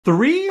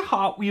Three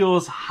Hot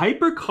Wheels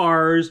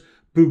hypercars,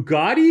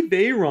 Bugatti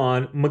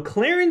Veyron,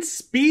 Mclaren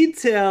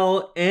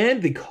Speedtail,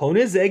 and the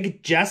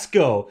Koenigsegg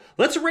Jesko.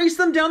 Let's race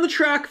them down the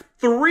track,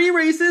 3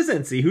 races,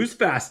 and see who's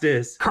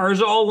fastest.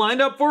 Cars all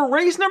lined up for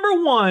race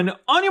number 1.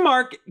 On your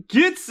mark,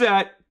 get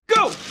set,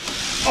 go!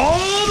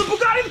 Oh, the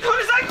Bugatti, the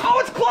Koenigsegg, oh,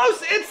 it's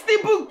close! It's the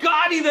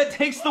Bugatti that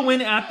takes the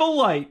win at the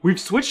light. We've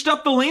switched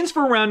up the lanes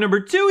for round number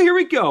 2. Here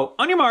we go.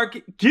 On your mark,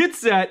 get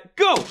set,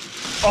 go!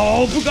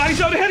 Oh,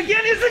 Bugatti's out ahead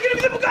again. Is it gonna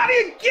be the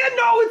Bugatti again?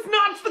 No, it's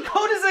not. It's the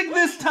Koenigsegg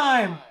this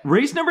time.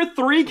 Race number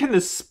 3. Can the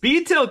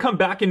Speedtail come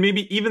back and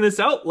maybe even this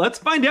out? Let's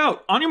find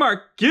out. On your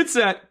mark, get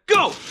set,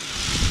 go!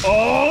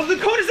 Oh, the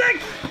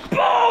Koenigsegg!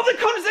 Oh, the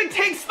Koenigsegg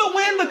takes the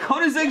win. The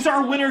Koenigsegg's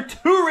our winner.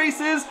 2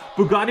 races.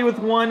 Bugatti with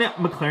 1,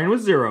 McLaren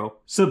with 0.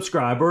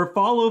 Subscribe or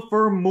follow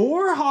for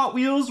more Hot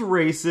Wheels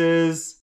races.